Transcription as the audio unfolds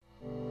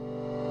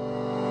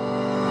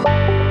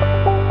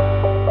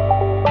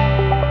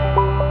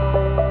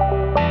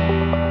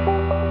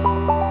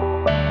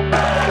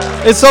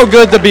It's so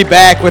good to be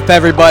back with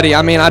everybody.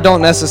 I mean, I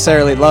don't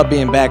necessarily love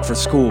being back for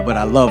school, but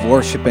I love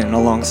worshiping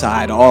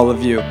alongside all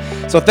of you.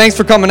 So thanks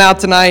for coming out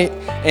tonight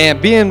and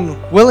being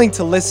willing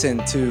to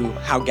listen to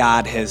how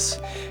God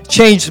has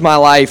changed my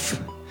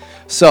life.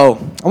 So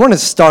I want to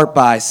start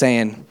by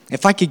saying,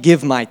 if I could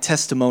give my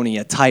testimony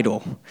a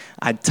title,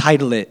 I'd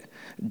title it,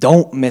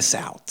 Don't Miss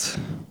Out.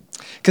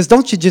 Because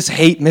don't you just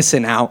hate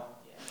missing out?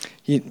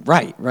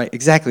 Right,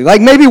 exactly.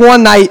 Like maybe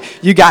one night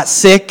you got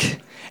sick,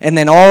 and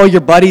then all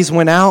your buddies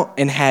went out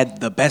and had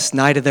the best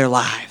night of their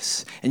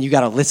lives. And you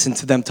got to listen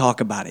to them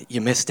talk about it. You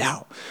missed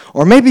out.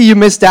 Or maybe you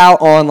missed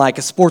out on like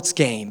a sports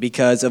game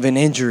because of an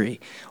injury.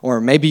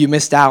 Or maybe you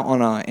missed out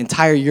on an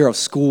entire year of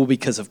school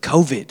because of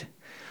COVID.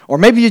 Or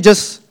maybe you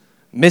just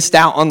missed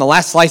out on the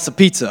last slice of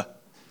pizza.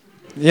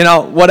 You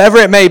know, whatever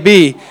it may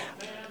be.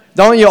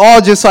 Don't you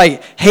all just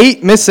like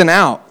hate missing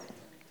out?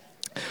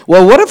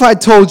 Well, what if I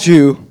told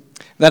you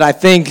that I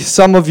think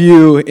some of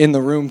you in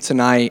the room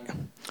tonight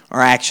are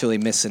actually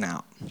missing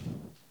out?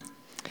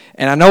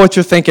 And I know what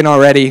you're thinking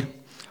already.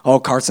 Oh,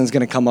 Carson's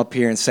going to come up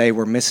here and say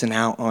we're missing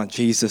out on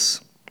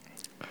Jesus.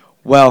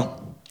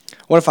 Well,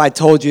 what if I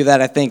told you that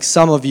I think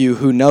some of you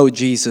who know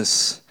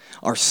Jesus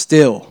are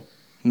still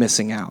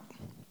missing out?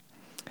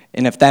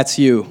 And if that's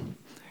you,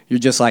 you're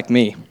just like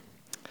me.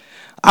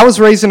 I was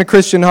raised in a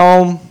Christian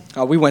home.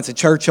 We went to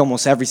church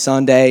almost every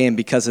Sunday, and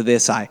because of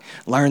this, I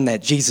learned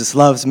that Jesus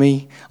loves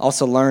me. I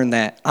also learned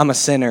that I'm a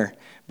sinner,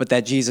 but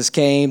that Jesus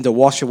came to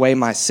wash away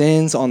my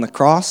sins on the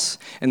cross,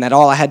 and that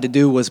all I had to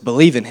do was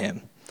believe in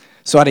him.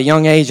 So at a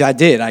young age, I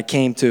did. I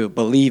came to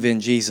believe in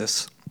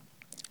Jesus.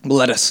 But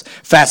let us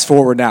fast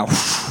forward now.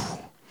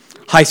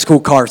 High school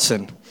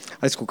Carson.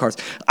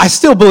 I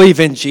still believe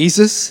in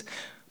Jesus,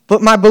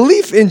 but my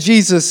belief in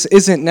Jesus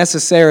isn't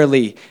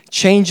necessarily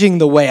changing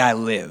the way I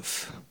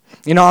live.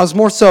 You know, I was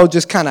more so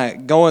just kind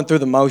of going through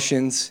the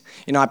motions.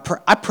 You know,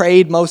 I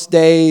prayed most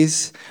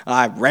days.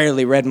 I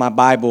rarely read my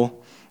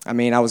Bible. I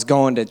mean, I was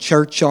going to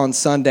church on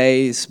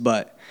Sundays,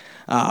 but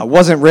I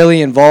wasn't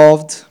really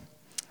involved.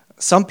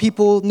 Some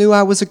people knew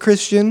I was a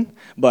Christian,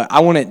 but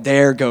I wouldn't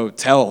dare go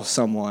tell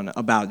someone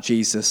about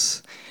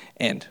Jesus.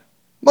 And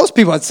most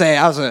people would say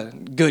I was a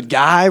good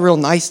guy, real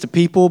nice to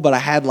people, but I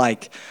had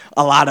like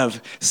a lot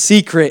of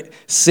secret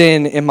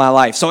sin in my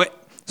life. So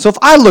if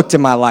I looked at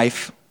my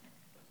life,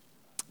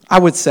 I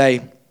would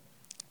say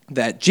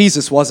that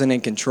Jesus wasn't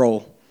in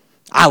control.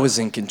 I was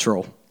in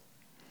control.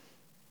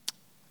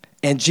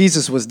 And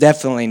Jesus was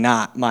definitely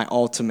not my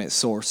ultimate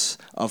source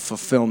of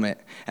fulfillment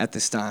at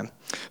this time.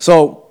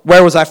 So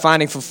where was I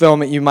finding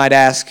fulfillment, you might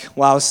ask?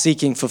 Well, I was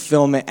seeking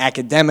fulfillment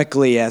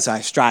academically as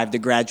I strived to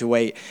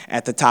graduate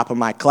at the top of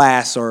my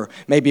class, or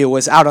maybe it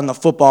was out on the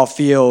football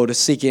field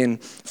seeking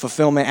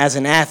fulfillment as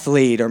an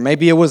athlete, or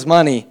maybe it was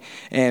money,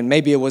 and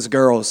maybe it was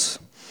girls.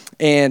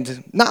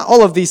 And not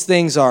all of these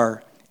things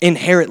are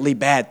inherently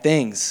bad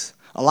things.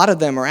 A lot of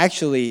them are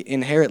actually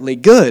inherently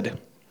good,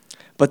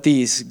 but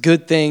these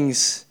good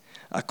things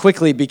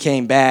quickly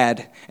became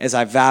bad as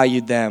I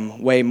valued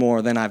them way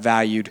more than I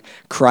valued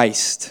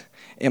Christ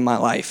in my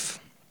life.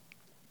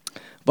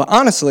 But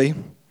honestly,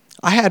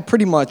 I had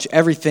pretty much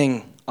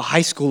everything a high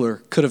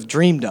schooler could have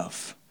dreamed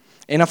of.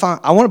 And if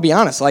I want to be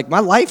honest, like my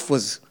life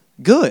was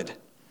good.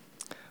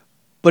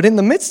 But in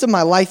the midst of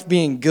my life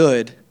being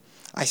good,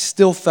 I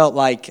still felt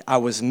like I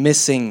was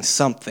missing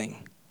something.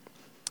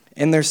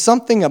 And there's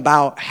something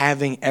about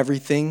having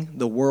everything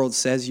the world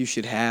says you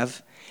should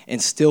have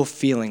and still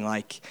feeling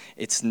like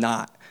it's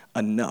not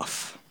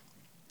enough.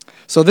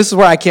 So this is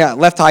where I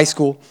left high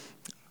school.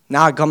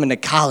 Now I come into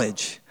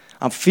college.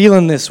 I'm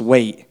feeling this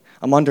weight.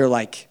 I'm under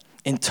like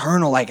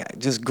internal, like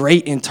just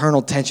great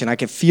internal tension. I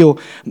can feel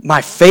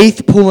my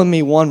faith pulling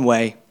me one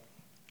way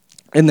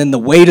and then the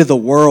weight of the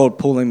world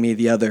pulling me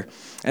the other.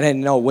 I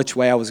didn't know which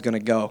way I was going to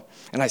go.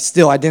 And I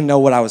didn't know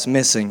what I was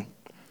missing.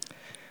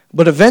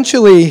 But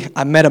eventually,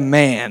 I met a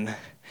man,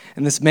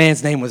 and this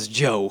man's name was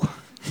Joe.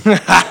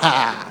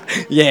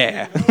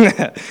 Yeah,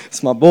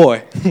 it's my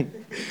boy.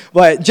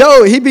 But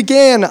Joe, he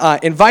began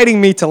inviting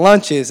me to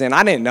lunches, and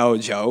I didn't know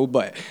Joe,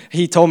 but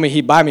he told me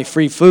he'd buy me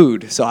free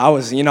food. So I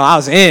was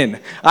in.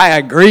 I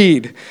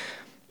agreed.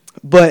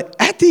 But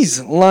at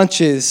these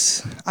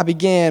lunches, I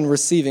began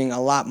receiving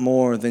a lot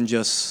more than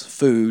just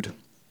food.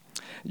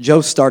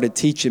 Joe started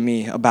teaching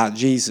me about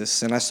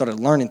Jesus, and I started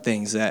learning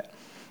things that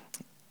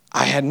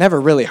I had never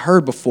really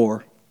heard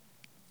before.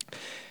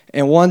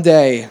 And one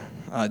day,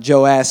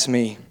 Joe asked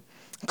me,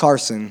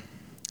 Carson,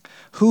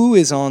 who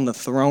is on the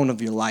throne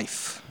of your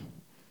life?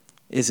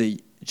 Is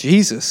it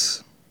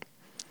Jesus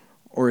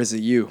or is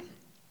it you?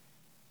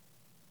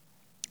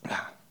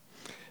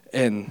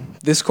 And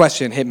this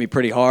question hit me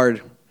pretty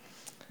hard.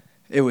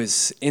 It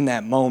was in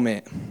that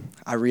moment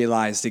I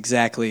realized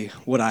exactly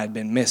what I had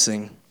been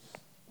missing.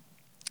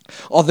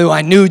 Although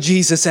I knew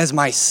Jesus as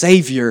my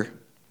Savior,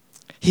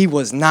 he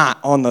was not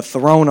on the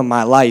throne of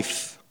my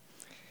life,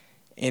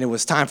 and it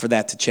was time for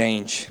that to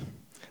change.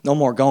 No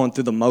more going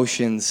through the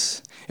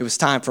motions. It was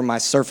time for my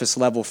surface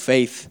level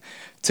faith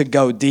to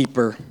go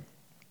deeper.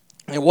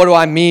 And what do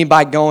I mean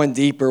by going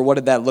deeper? What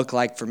did that look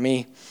like for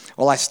me?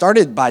 Well, I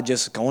started by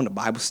just going to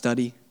Bible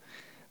study,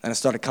 and I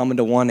started coming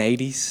to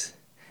 180s,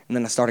 and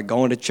then I started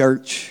going to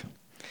church.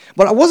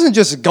 But I wasn't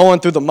just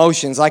going through the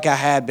motions like I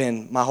had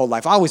been my whole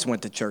life. I always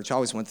went to church. I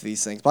always went to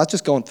these things. But I was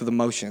just going through the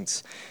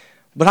motions.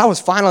 But I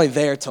was finally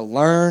there to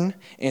learn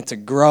and to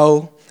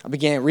grow. I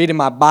began reading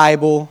my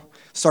Bible,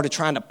 started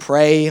trying to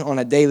pray on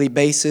a daily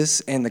basis.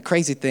 And the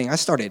crazy thing, I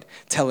started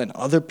telling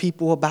other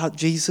people about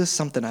Jesus,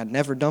 something I'd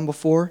never done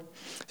before.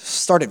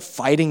 Started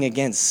fighting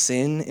against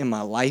sin in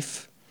my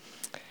life.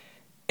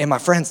 And my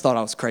friends thought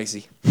I was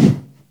crazy.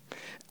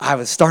 I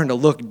was starting to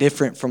look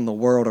different from the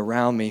world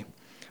around me.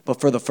 But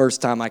for the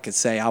first time, I could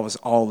say I was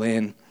all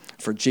in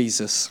for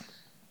Jesus.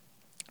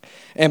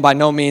 And by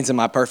no means am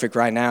I perfect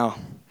right now,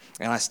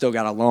 and I still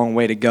got a long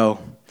way to go.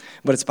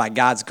 But it's by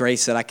God's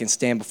grace that I can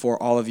stand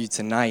before all of you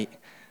tonight,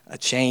 a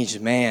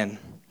changed man.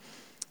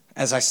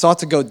 As I sought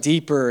to go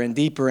deeper and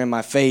deeper in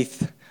my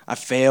faith, I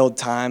failed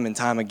time and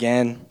time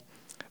again.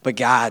 But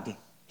God,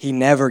 He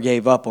never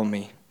gave up on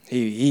me.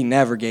 He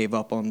never gave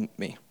up on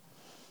me.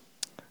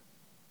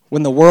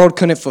 When the world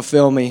couldn't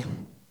fulfill me,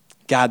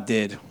 God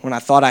did. When I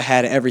thought I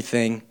had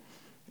everything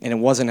and it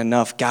wasn't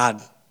enough,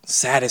 God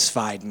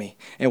satisfied me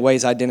in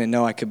ways I didn't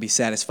know I could be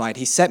satisfied.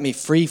 He set me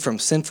free from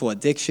sinful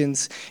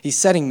addictions. He's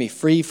setting me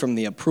free from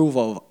the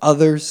approval of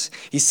others.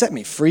 He set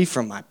me free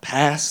from my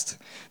past.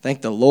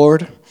 Thank the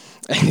Lord.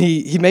 And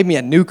he made me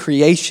a new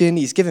creation.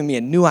 He's given me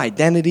a new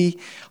identity,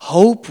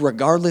 hope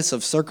regardless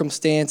of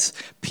circumstance,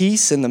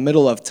 peace in the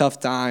middle of tough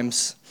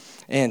times.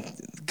 And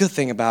the good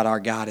thing about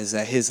our God is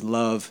that His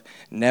love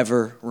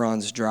never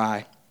runs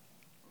dry.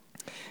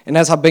 And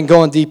as I've been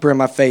going deeper in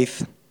my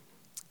faith,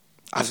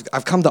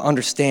 I've come to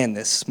understand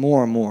this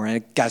more and more.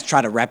 And guys,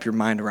 try to wrap your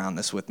mind around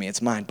this with me.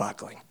 It's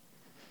mind-boggling.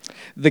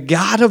 The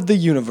God of the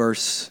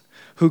universe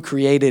who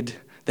created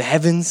the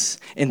heavens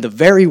and the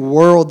very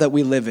world that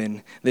we live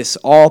in, this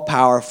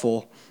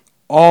all-powerful,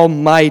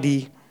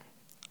 almighty,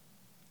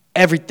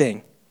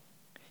 everything,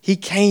 He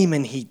came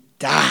and He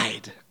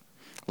died.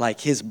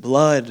 Like His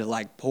blood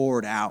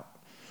poured out.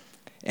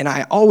 And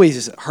I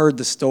always heard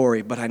the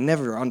story, but I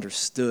never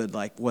understood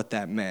what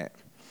that meant.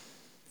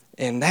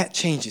 And that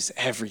changes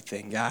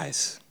everything,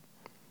 guys.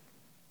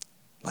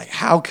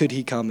 How could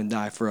He come and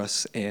die for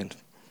us? And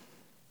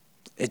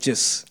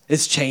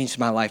it's changed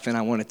my life, and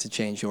I want it to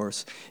change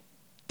yours.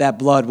 That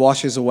blood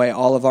washes away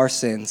all of our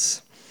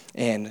sins,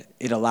 and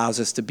it allows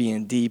us to be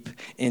in deep,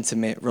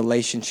 intimate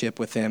relationship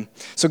with Him.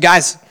 So,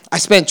 guys, I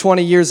spent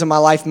 20 years of my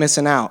life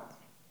missing out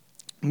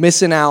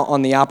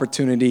on the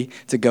opportunity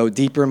to go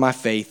deeper in my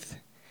faith,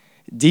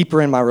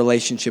 deeper in my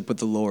relationship with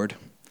the Lord,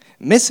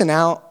 missing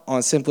out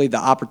on simply the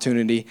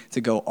opportunity to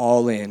go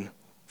all in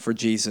for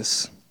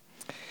Jesus.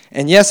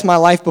 And yes, my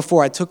life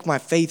before I took my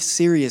faith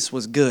serious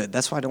was good.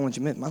 That's why I don't want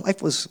you to admit, my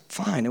life was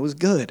fine. It was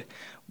good.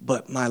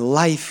 But my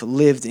life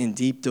lived in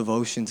deep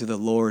devotion to the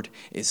Lord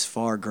is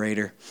far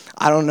greater.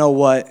 I don't know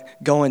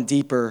what going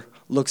deeper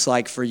looks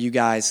like for you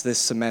guys this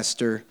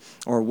semester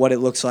or what it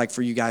looks like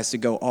for you guys to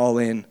go all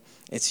in.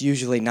 It's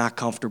usually not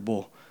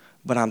comfortable,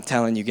 but I'm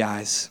telling you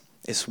guys,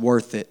 it's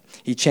worth it.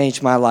 He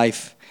changed my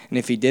life, and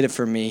if He did it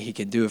for me, He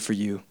can do it for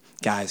you.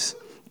 Guys,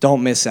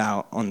 don't miss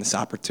out on this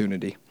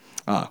opportunity.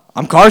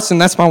 I'm Carson.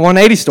 That's my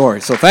 180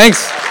 story, so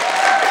thanks.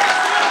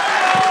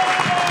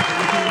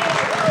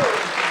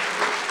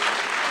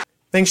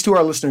 Thanks to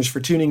our listeners for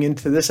tuning in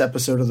to this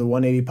episode of the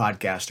 180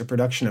 Podcast, a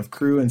production of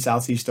Crew in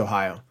Southeast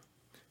Ohio.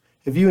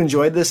 If you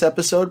enjoyed this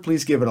episode,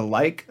 please give it a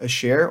like, a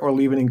share, or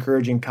leave an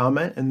encouraging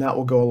comment, and that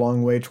will go a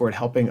long way toward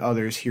helping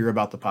others hear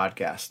about the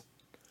podcast.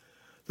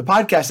 The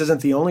podcast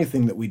isn't the only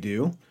thing that we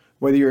do.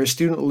 Whether you're a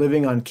student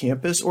living on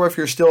campus or if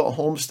you're still at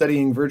home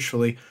studying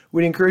virtually,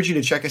 we'd encourage you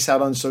to check us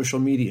out on social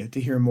media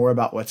to hear more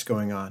about what's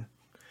going on.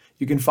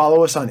 You can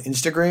follow us on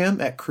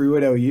Instagram at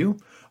crew@OU,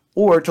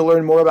 or to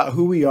learn more about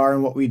who we are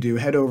and what we do,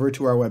 head over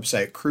to our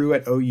website,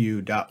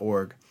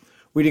 crew@ou.org.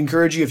 We'd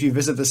encourage you, if you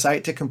visit the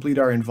site, to complete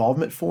our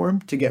involvement form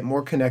to get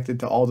more connected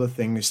to all the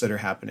things that are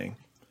happening.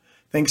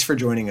 Thanks for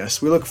joining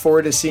us. We look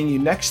forward to seeing you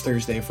next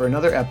Thursday for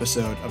another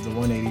episode of the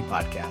 180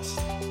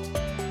 Podcast.